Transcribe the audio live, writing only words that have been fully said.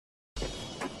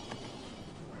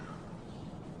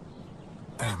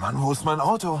Mann, wo ist mein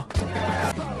Auto?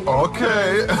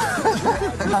 Okay.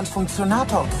 Einen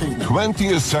Funktionator kriegen.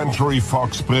 20th Century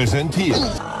Fox präsentiert.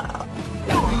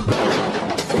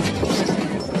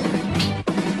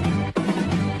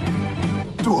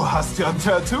 Du hast ja ein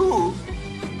Tattoo.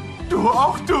 Du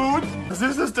auch, Dude. Was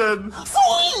ist es denn?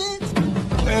 Sweet!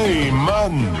 Ey,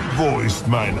 Mann, wo ist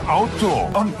mein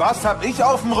Auto? Und was hab ich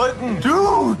auf dem Rücken?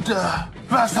 Dude,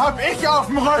 was hab ich auf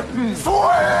dem Rücken?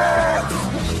 Sweet!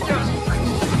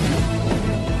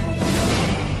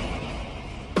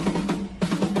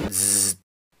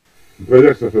 Je voudrais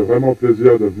dire que ça fait vraiment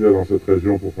plaisir de venir dans cette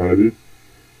région pour faire la vie.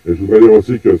 Et je voudrais dire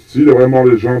aussi que si vraiment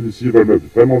les gens d'ici veulent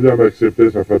vraiment bien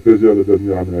m'accepter, ça ferait plaisir de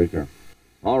devenir américain.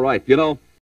 All right, you know.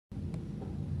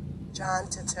 John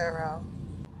Turturro.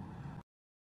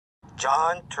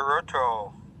 John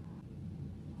Turturro.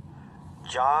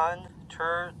 John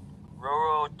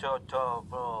Turturro.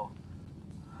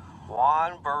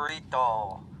 Juan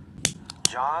Burrito.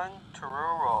 John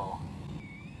Turturro.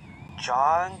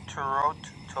 John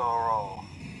Turturro.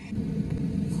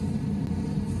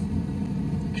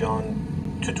 John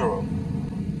Turturro.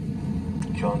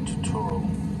 John Turturro.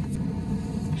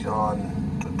 John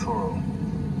Turturro.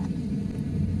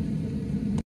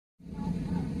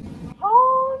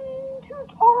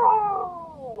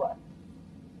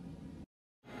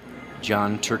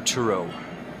 John Turturro.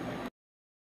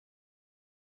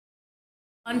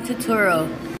 John Turturro.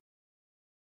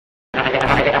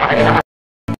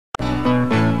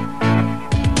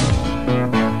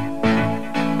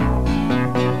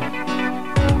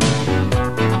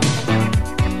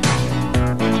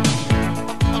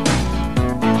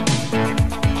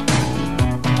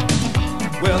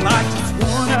 Well, I just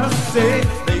wanna say,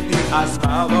 lately I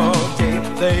smile all day.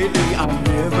 Lately I'm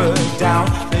never down.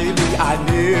 Lately I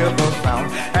never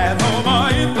found. At home or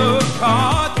in the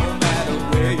car, no matter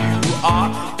where you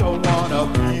are. Don't wanna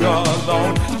be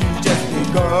alone. You just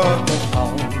pick up the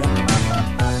phone.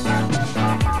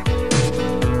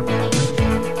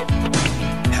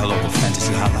 Hello,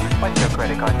 Fantasy Hotline. What's your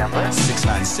credit card number?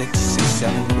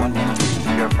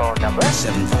 696-67113. Your phone number?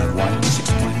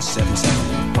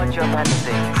 751-6177. What's your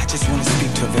fantasy? I just want to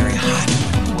speak to a very hot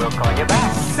one. We'll call you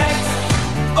back. Sex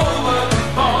over the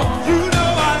phone. You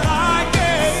know I like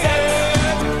it. Sex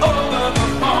over the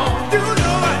phone. You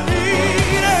know I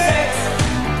need it. Sex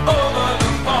over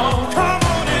the phone. Come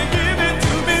on and give it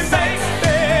to me,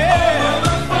 baby. Over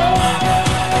the phone.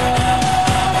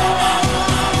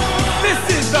 This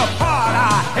is the part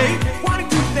I hate. Why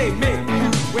do they make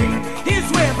you wait? Here's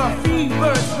where the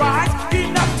fevers rise.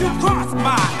 Enough to cross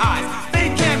my eyes. They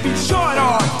can be short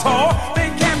or tall. They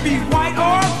can be white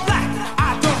or black.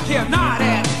 I don't care, not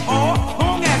at all.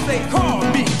 Long as they call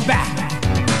me back.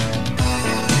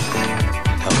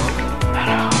 Hello?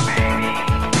 Hello, baby.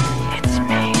 It's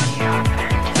me, your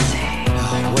fantasy.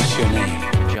 What's your name?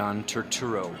 John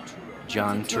Turturro.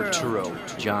 John Turturro.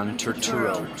 John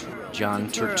Turturro. John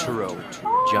Turturro.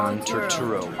 John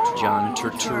Turturro. John Turturro. John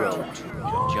Turturro.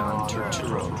 John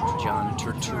Turturro. John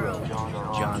Turturro.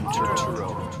 John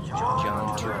Turturro. John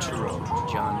Turturro.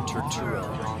 John Turturro. John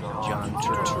Turturro. John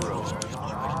Turturro.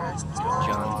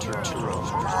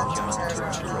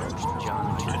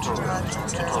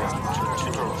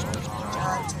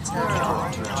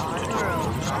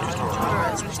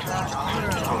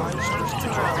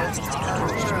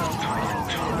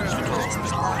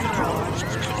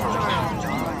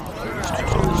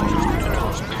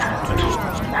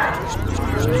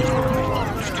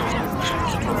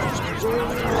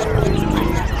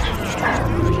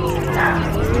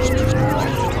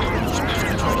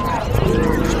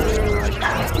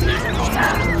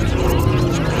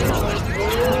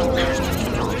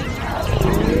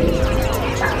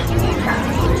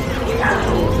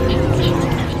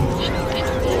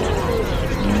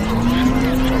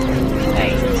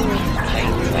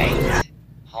 Wait.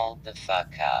 Hold the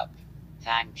fuck up.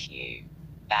 Thank you.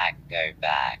 Back, go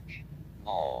back.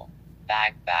 More.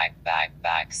 Back,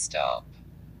 stop.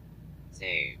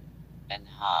 Zoom.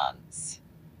 Enhance.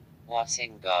 What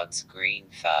in God's green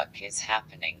fuck is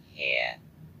happening here?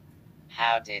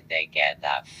 How did they get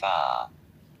that far?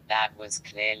 That was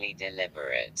clearly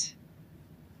deliberate.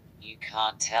 You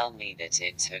can't tell me that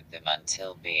it took them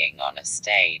until being on a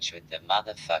stage with the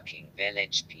motherfucking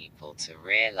village people to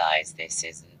realize this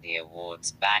isn't the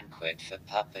awards banquet for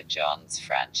Papa John's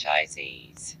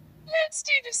franchisees. Let's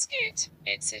do the skit.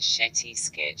 It's a shitty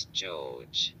skit,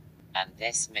 George. And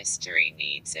this mystery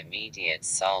needs immediate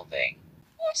solving.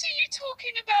 What are you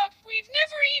talking about? We've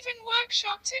never even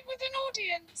workshopped it with an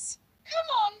audience. Come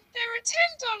on, there are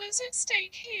 $10 at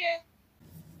stake here.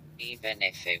 Even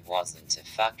if it wasn't a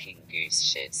fucking goose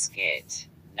shit skit,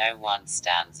 No one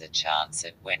stands a chance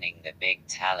at winning the big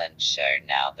talent show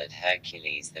now that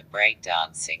Hercules the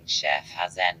breakdancing chef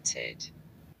has entered.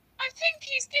 I think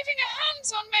he's giving a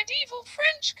hands-on medieval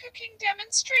French cooking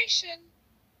demonstration.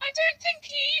 I don't think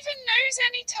he even knows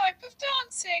any type of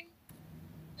dancing.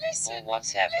 Listen, Or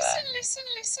whatever.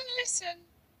 listen.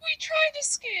 We try the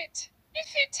skit. If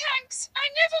it tanks, I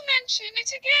never mention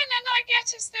it again and I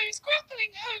get us those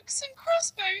grappling hooks and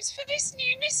crossbows for this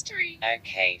new mystery.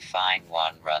 Okay, fine,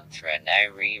 one run through,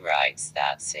 no rewrites,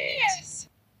 that's it.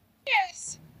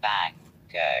 Yes. Bang,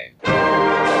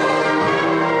 go.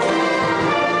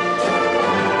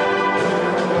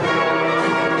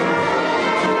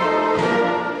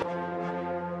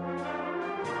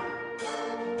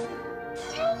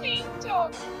 Tell me,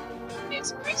 dog.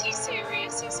 It's pretty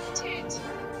serious, isn't it?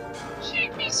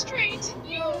 Shoot me straight,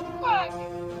 you old quack.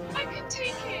 I can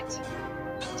take it.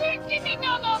 And don't give me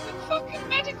none other fucking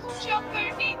medical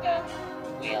jumbo neither.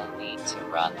 We'll need to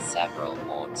run several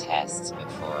more tests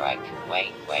before I can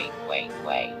wait.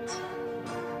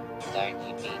 Don't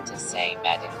you mean to say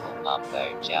medical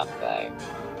mumbo jumbo?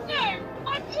 No,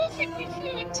 I'm perfectly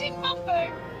fluent in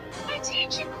mumbo. I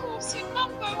teach a course in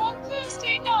mumbo on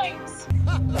Thursday nights.